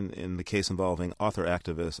decision in the case involving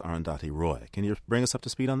author-activist Arundhati Roy. Can you bring us up to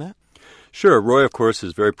speed on that? Sure. Roy, of course,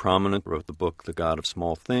 is very prominent, wrote the book The God of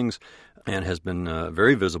Small Things, and has been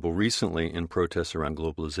very visible recently in protests around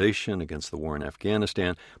globalization, against the war in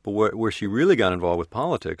Afghanistan. But where she really got involved with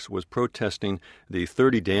politics was protesting the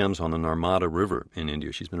 30 dams on the Narmada River in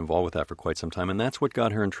India. She's been involved with that for quite some time, and that's what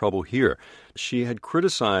got her in trouble here. She had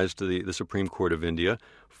criticized the Supreme Court of India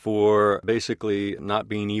for basically not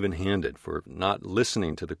being even-handed, for not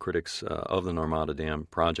listening to the critics of the Narmada Dam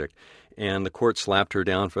project. And the court slapped her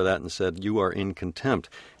down for that and said, "You are in contempt."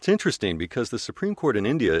 It's interesting because the Supreme Court in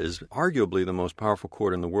India is arguably the most powerful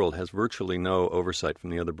court in the world, has virtually no oversight from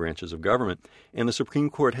the other branches of government. And the Supreme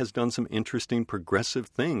Court has done some interesting progressive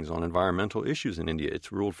things on environmental issues in India.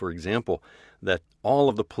 It's ruled, for example, that all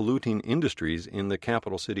of the polluting industries in the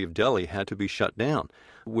capital city of Delhi had to be shut down,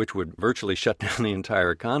 which would virtually shut down the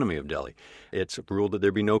entire economy of Delhi. It's ruled that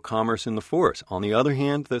there be no commerce in the forest. On the other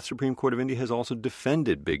hand, the Supreme Court of India has also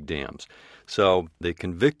defended big dams. So they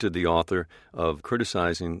convicted the author of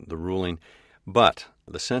criticizing the ruling, but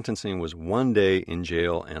the sentencing was 1 day in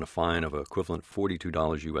jail and a fine of equivalent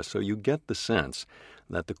 $42 U.S. So you get the sense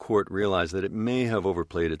that the court realized that it may have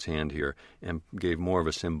overplayed its hand here and gave more of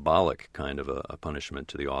a symbolic kind of a punishment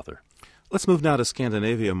to the author. Let's move now to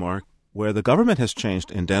Scandinavia, Mark, where the government has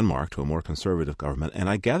changed in Denmark to a more conservative government, and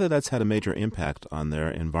I gather that's had a major impact on their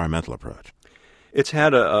environmental approach. It's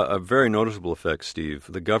had a very noticeable effect, Steve.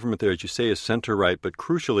 The government there, as you say, is center-right, but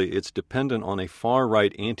crucially, it's dependent on a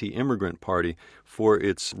far-right anti-immigrant party for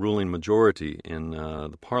its ruling majority in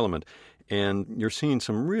the parliament. And you're seeing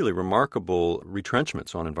some really remarkable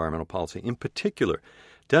retrenchments on environmental policy. In particular,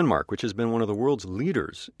 Denmark, which has been one of the world's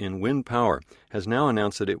leaders in wind power, has now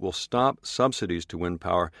announced that it will stop subsidies to wind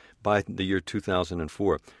power by the year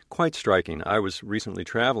 2004. Quite striking. I was recently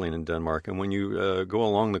traveling in Denmark, and when you go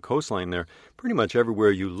along the coastline there, pretty much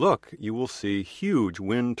everywhere you look, you will see huge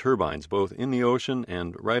wind turbines, both in the ocean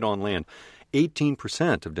and right on land.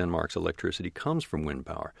 18% of Denmark's electricity comes from wind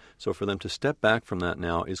power. So for them to step back from that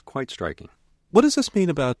now is quite striking. What does this mean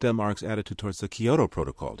about Denmark's attitude towards the Kyoto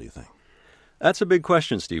Protocol, do you think? That's a big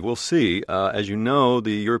question, Steve. We'll see. As you know,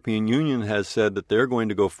 the European Union has said that they're going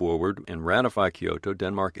to go forward and ratify Kyoto.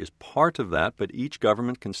 Denmark is part of that, but each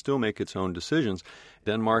government can still make its own decisions.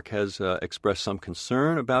 Denmark has expressed some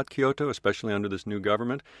concern about Kyoto, especially under this new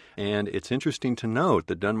government. And it's interesting to note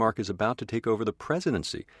that Denmark is about to take over the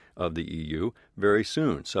presidency of the EU very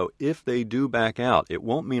soon. So if they do back out, it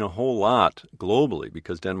won't mean a whole lot globally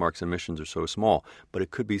because Denmark's emissions are so small, but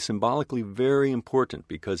it could be symbolically very important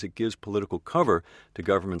because it gives political cover to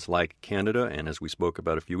governments like Canada and, as we spoke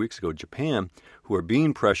about a few weeks ago, Japan, who are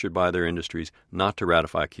being pressured by their industries not to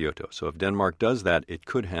ratify Kyoto. So if Denmark does that, it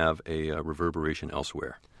could have a reverberation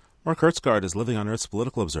elsewhere. Mark Hertsgaard is Living on Earth's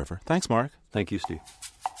political observer. Thanks, Mark. Thank you, Steve.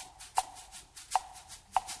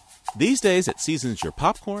 These days, it seasons your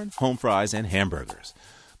popcorn, home fries, and hamburgers.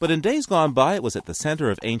 But in days gone by, it was at the center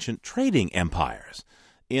of ancient trading empires.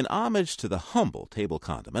 In homage to the humble table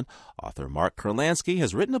condiment, author Mark Kurlansky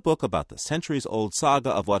has written a book about the centuries-old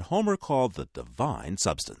saga of what Homer called the divine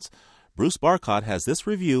substance. Bruce Barcott has this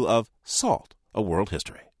review of Salt, A World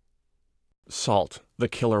History. Salt, the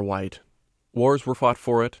killer white. Wars were fought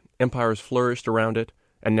for it, empires flourished around it,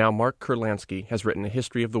 and now Mark Kurlansky has written a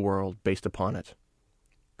history of the world based upon it.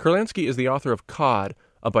 Kurlansky is the author of Cod,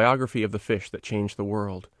 a biography of the fish that changed the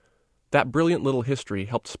world. That brilliant little history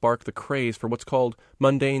helped spark the craze for what's called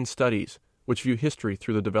mundane studies, which view history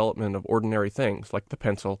through the development of ordinary things like the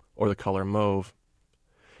pencil or the color mauve.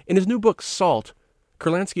 In his new book, Salt,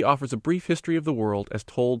 Kurlansky offers a brief history of the world as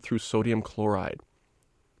told through sodium chloride.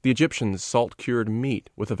 The Egyptians salt-cured meat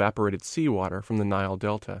with evaporated seawater from the Nile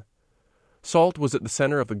Delta. Salt was at the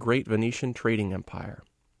center of the great Venetian trading empire.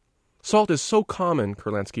 Salt is so common,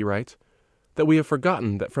 Kurlansky writes, that we have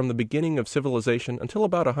forgotten that from the beginning of civilization until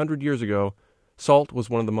about 100 years ago, salt was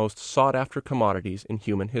one of the most sought-after commodities in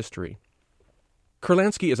human history.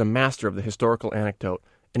 Kurlansky is a master of the historical anecdote,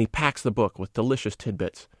 and he packs the book with delicious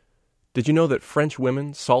tidbits. Did you know that French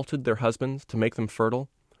women salted their husbands to make them fertile?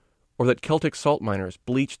 Or that Celtic salt miners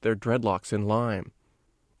bleached their dreadlocks in lime?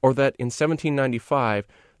 Or that in 1795,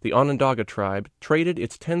 the Onondaga tribe traded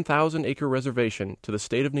its 10,000-acre reservation to the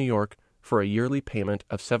state of New York for a yearly payment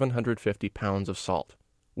of 750 pounds of salt,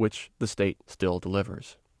 which the state still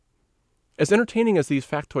delivers. As entertaining as these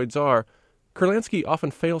factoids are, Kurlansky often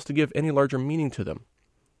fails to give any larger meaning to them.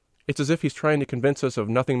 It's as if he's trying to convince us of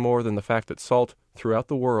nothing more than the fact that salt throughout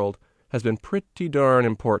the world has been pretty darn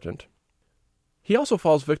important. He also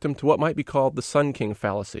falls victim to what might be called the Sun King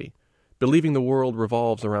fallacy, believing the world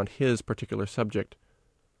revolves around his particular subject.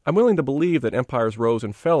 I'm willing to believe that empires rose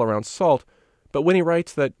and fell around salt, but when he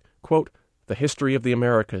writes that, quote, the history of the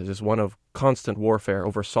Americas is one of constant warfare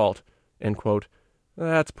over salt, end quote,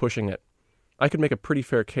 that's pushing it. I could make a pretty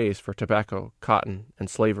fair case for tobacco, cotton, and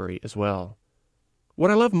slavery as well.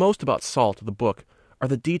 What I love most about Salt, the book, are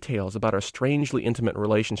the details about our strangely intimate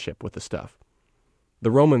relationship with the stuff.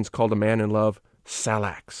 The Romans called a man in love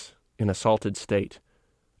Salax, in a salted state.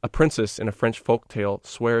 A princess in a French folk tale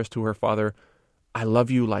swears to her father, I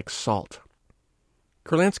love you like salt.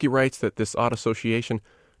 Kurlansky writes that this odd association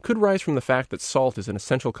could rise from the fact that salt is an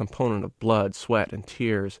essential component of blood, sweat, and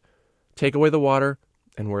tears. Take away the water,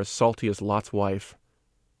 and we're as salty as Lot's wife.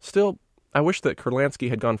 Still, I wish that Kurlansky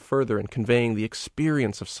had gone further in conveying the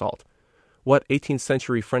experience of salt, what 18th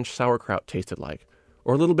century French sauerkraut tasted like,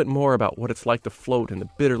 or a little bit more about what it's like to float in the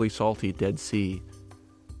bitterly salty Dead Sea.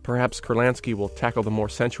 Perhaps Kurlansky will tackle the more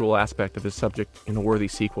sensual aspect of his subject in a worthy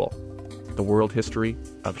sequel, The World History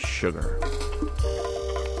of Sugar.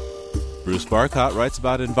 Bruce Barcott writes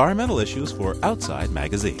about environmental issues for Outside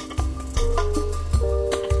Magazine.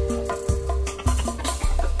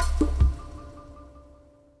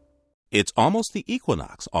 It's almost the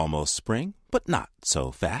equinox, almost spring, but not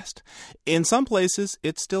so fast. In some places,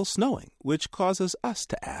 it's still snowing, which causes us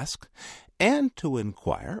to ask and to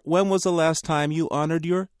inquire, when was the last time you honored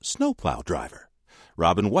your snowplow driver?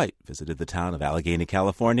 Robin White visited the town of Allegheny,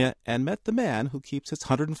 California, and met the man who keeps its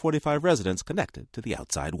 145 residents connected to the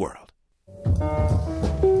outside world.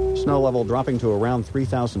 Snow level dropping to around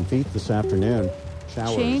 3,000 feet this afternoon.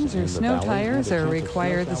 Chains or snow tires are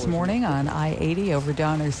required this morning on I-80 over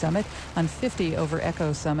Donner Summit, on 50 over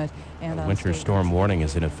Echo Summit, and a winter storm warning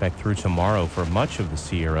is in effect through tomorrow for much of the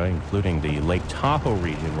Sierra, including the Lake Tahoe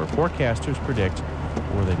region, where forecasters predict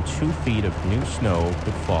more than 2 feet of new snow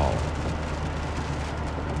could fall.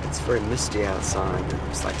 It's very misty outside.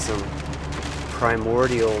 It's like some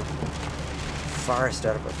primordial forest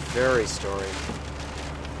out of a fairy story.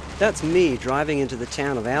 That's me driving into the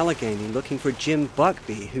town of Allegheny looking for Jim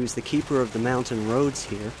Buckby, who's the keeper of the mountain roads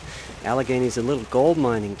here. Allegheny's a little gold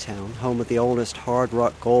mining town, home of the oldest hard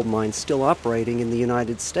rock gold mine still operating in the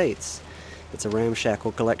United States. It's a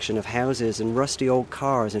ramshackle collection of houses and rusty old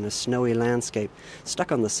cars in a snowy landscape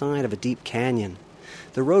stuck on the side of a deep canyon.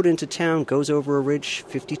 The road into town goes over a ridge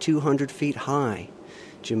 5,200 feet high.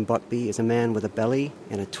 Jim Buckby is a man with a belly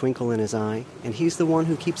and a twinkle in his eye, and he's the one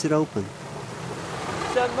who keeps it open.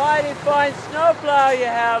 It's a mighty fine snowplow you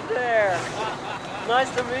have there.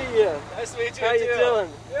 Nice to meet you. Nice to meet you, How you doing?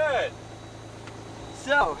 Good.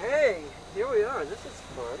 So, hey, here we are. This is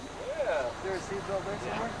fun. Yeah. Is there a seatbelt there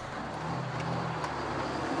somewhere?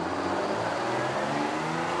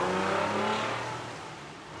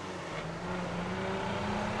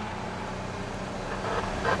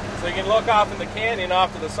 So you can look off in the canyon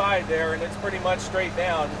off to the side there, and it's pretty much straight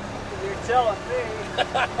down. You're telling me.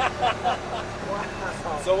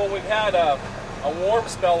 Wow. So when we've had a warm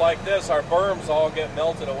spell like this, our berms all get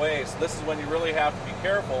melted away. So this is when you really have to be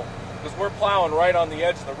careful, because we're plowing right on the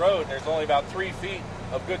edge of the road, and there's only about 3 feet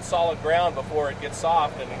of good solid ground before it gets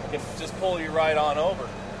soft, and it can just pull you right on over.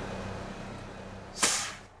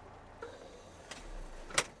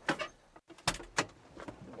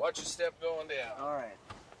 Watch your step going down. All right.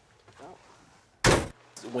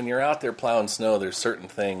 When you're out there plowing snow, there's certain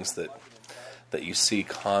things that you see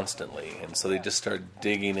constantly, and so they just start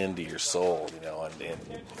digging into your soul, you know.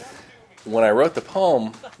 And when I wrote the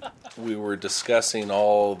poem, we were discussing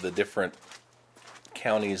all the different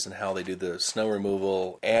counties and how they do the snow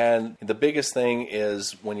removal, and the biggest thing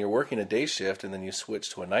is when you're working a day shift and then you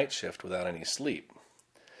switch to a night shift without any sleep.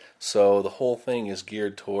 So the whole thing is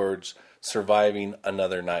geared towards surviving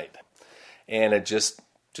another night, and it just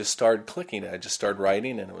started clicking. I just started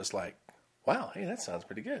writing, and it was like, wow, hey, that sounds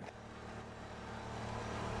pretty good.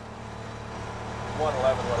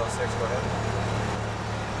 111, 106, go ahead.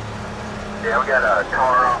 Yeah, we got a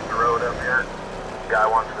car off the road up here. Guy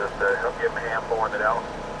wants us to help give him a hand pulling it out.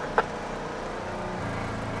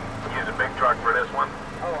 Use a big truck for this one.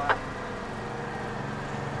 Oh,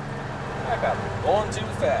 I got going too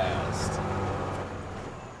fast.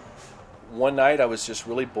 One night I was just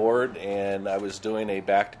really bored, and I was doing a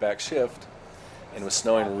back-to-back shift, and it was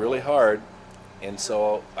snowing really hard, and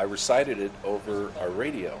so I recited it over our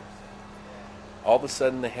radio. All of a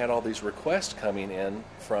sudden they had all these requests coming in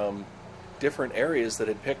from different areas that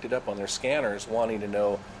had picked it up on their scanners, wanting to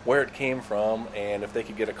know where it came from and if they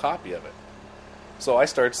could get a copy of it. So I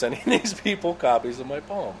started sending these people copies of my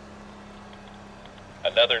poem.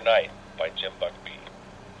 Another Night by Jim Buckby.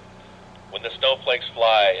 When the snowflakes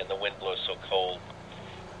fly and the wind blows so cold,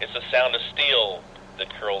 it's the sound of steel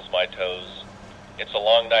that curls my toes. It's a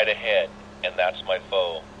long night ahead, and that's my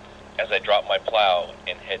foe, as I drop my plow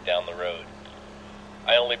and head down the road.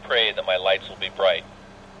 I only pray that my lights will be bright.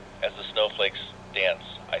 As the snowflakes dance,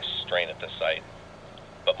 I strain at the sight.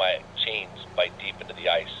 But my chains bite deep into the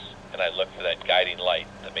ice, and I look for that guiding light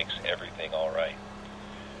that makes everything all right.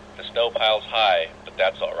 The snow pile's high, but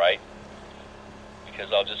that's all right,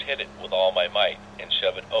 because I'll just hit it with all my might and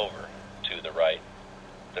shove it over to the right.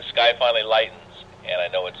 The sky finally lightens, and I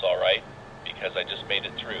know it's all right, because I just made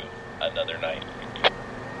it through another night.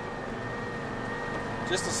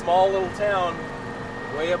 just a small little town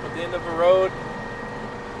way up at the end of a road.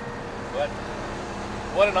 But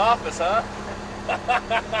what an office, huh?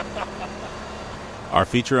 Our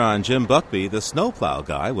feature on Jim Buckby, the snowplow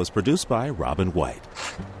guy, was produced by Robin White.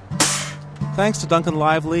 Thanks to Duncan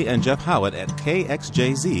Lively and Jeff Howitt at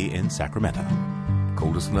KXJZ in Sacramento.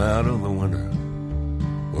 Coldest night of the winter,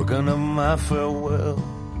 working up my farewell,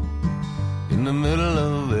 in the middle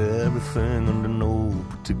of everything under no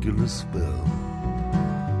particular spell.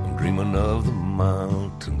 I'm dreaming of the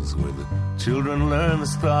mountains where the children learn the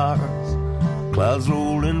stars, clouds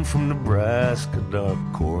roll in from Nebraska, dark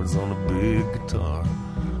chords on a big guitar.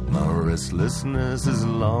 My restlessness is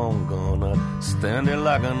long gone, I stand here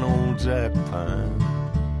like an old jack pine,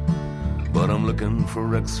 but I'm looking for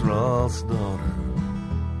Rex Roth's daughter,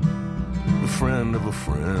 the friend of a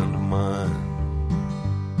friend of mine.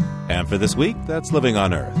 And for this week, that's Living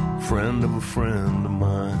on Earth. Friend of a friend of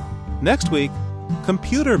mine. Next week,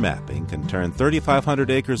 computer mapping can turn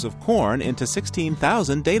 3,500 acres of corn into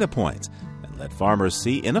 16,000 data points and let farmers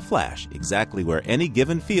see in a flash exactly where any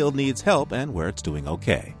given field needs help and where it's doing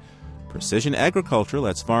okay. Precision agriculture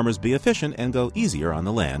lets farmers be efficient and go easier on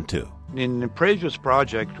the land, too. In the previous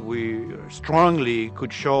project, we strongly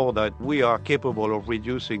could show that we are capable of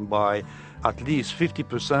reducing by at least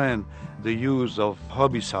 50% the use of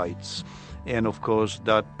herbicides. And of course,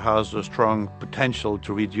 that has a strong potential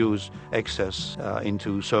to reduce excess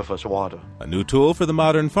into surface water. A new tool for the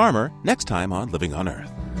modern farmer, next time on Living on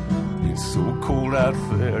Earth. It's so cold out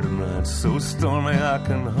there tonight, so stormy I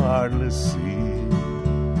can hardly see.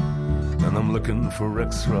 And I'm looking for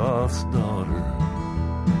Rex Roth's daughter,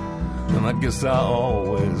 and I guess I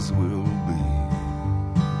always will be.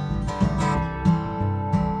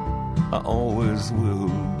 I always will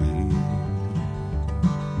be.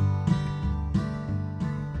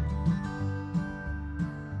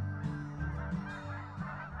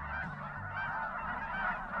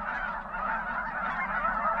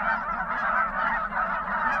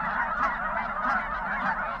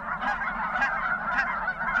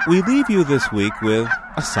 We leave you this week with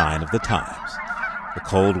a sign of the times. The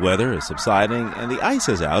cold weather is subsiding and the ice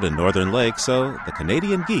is out in northern lakes, so the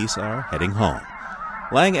Canadian geese are heading home.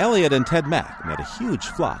 Lang Elliott and Ted Mack met a huge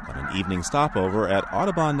flock on an evening stopover at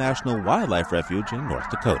Audubon National Wildlife Refuge in North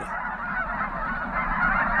Dakota.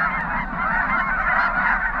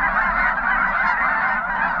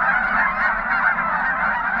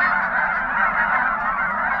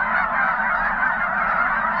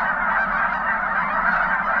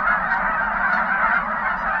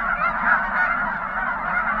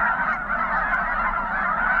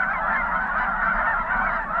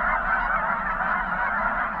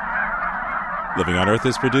 Living on Earth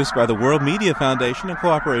is produced by the World Media Foundation in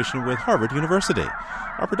cooperation with Harvard University.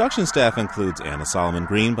 Our production staff includes Anna Solomon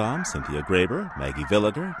Greenbaum, Cynthia Graber, Maggie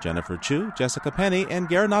Villiger, Jennifer Chu, Jessica Penny, and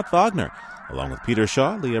Gernot Wagner, along with Peter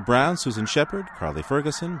Shaw, Leah Brown, Susan Shepard, Carly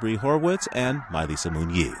Ferguson, Bree Horwitz, and Mailisa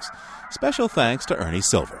Muniz. Special thanks to Ernie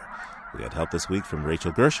Silver. We had help this week from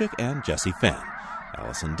Rachel Gershik and Jesse Fenn.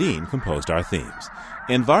 Allison Dean composed our themes.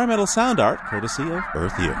 Environmental sound art courtesy of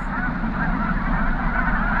Earth Year.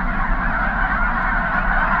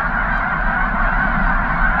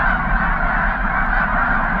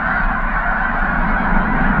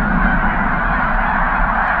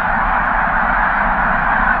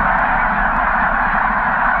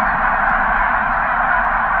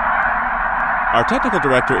 Our technical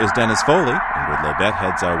director is Dennis Foley. Ingrid Lobet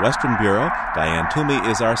heads our Western Bureau. Diane Toomey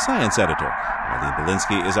is our science editor. Arlene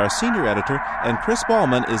Belinsky is our senior editor. And Chris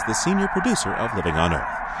Ballman is the senior producer of Living on Earth.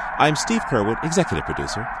 I'm Steve Kerwood, executive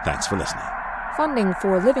producer. Thanks for listening. Funding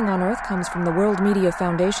for Living on Earth comes from the World Media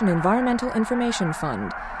Foundation Environmental Information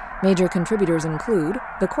Fund. Major contributors include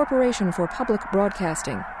the Corporation for Public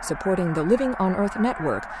Broadcasting, supporting the Living on Earth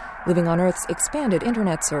network, Living on Earth's expanded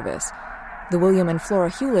internet service, the William and Flora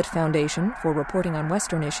Hewlett Foundation for reporting on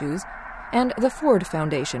Western issues, and the Ford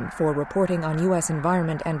Foundation for reporting on U.S.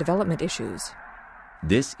 environment and development issues.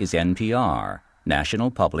 This is NPR,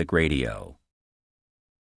 National Public Radio.